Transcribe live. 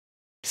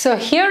So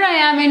here I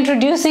am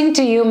introducing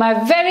to you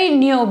my very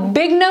new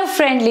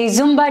beginner-friendly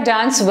Zumba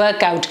dance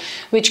workout,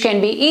 which can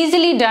be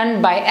easily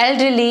done by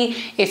elderly,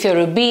 if you're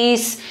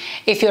obese,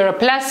 if you're a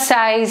plus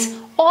size,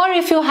 or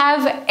if you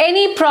have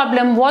any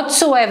problem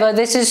whatsoever.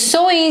 This is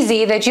so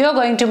easy that you're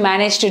going to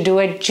manage to do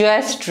it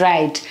just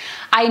right.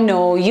 I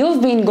know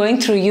you've been going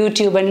through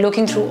YouTube and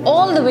looking through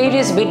all the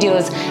various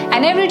videos,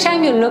 and every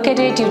time you look at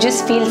it, you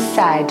just feel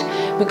sad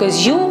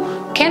because you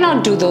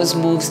cannot do those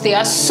moves. They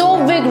are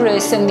so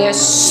vigorous and they are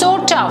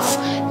so tough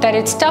that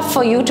it's tough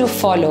for you to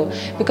follow,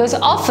 because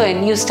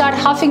often you start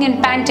huffing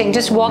and panting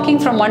just walking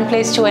from one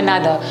place to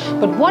another.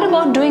 But what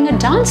about doing a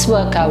dance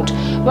workout?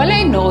 Well,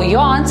 I know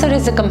your answer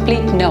is a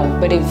complete no,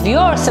 but if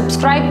you're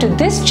subscribed to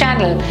this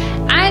channel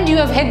and you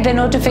have hit the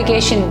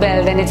notification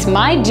bell, then it's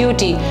my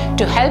duty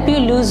to help you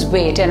lose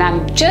weight, and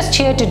I'm just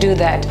here to do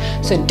that.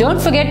 So don't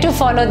forget to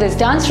follow this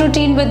dance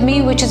routine with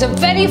me, which is a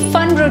very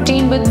fun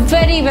routine with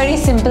very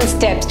simple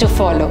steps to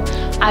follow.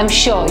 I'm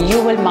sure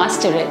you will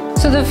master it.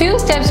 So the few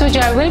steps which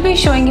I will be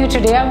showing you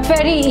today are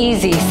very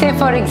easy. Say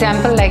for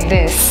example like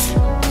this.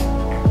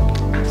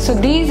 So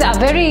these are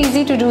very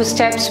easy to do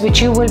steps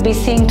which you will be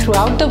seeing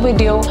throughout the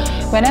video.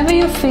 Whenever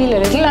you feel a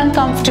little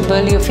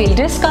uncomfortable, you feel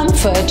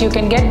discomfort, you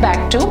can get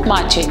back to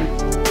marching.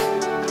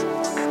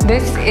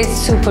 This is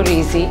super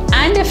easy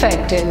and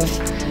effective.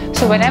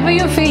 So whenever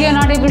you feel you're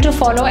not able to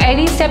follow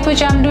any step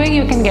which I'm doing,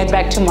 you can get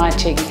back to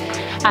marching.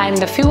 And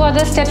the few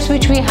other steps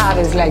which we have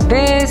is like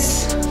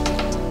this.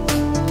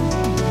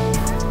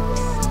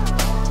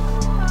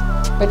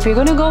 But we're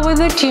going to go with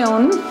the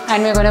tune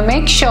and we're going to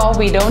make sure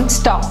we don't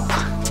stop.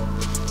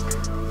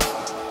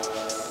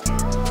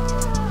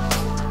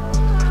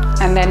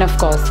 And then of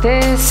course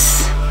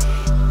this.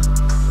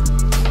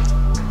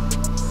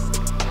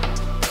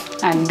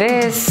 And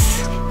this.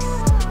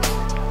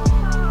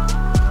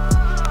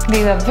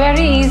 These are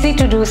very easy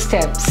to do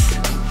steps.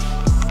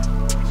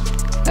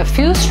 A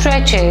few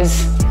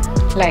stretches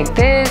like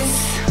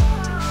this,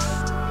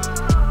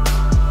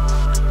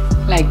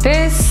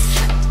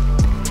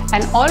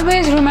 and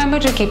always remember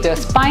to keep your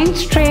spine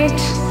straight,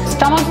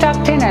 stomach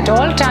tucked in at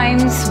all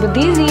times with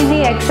these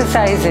easy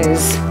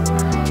exercises,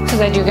 so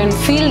that you can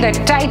feel the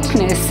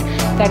tightness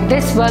that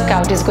this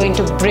workout is going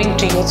to bring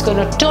to you. It's going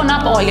to tone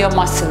up all your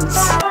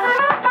muscles.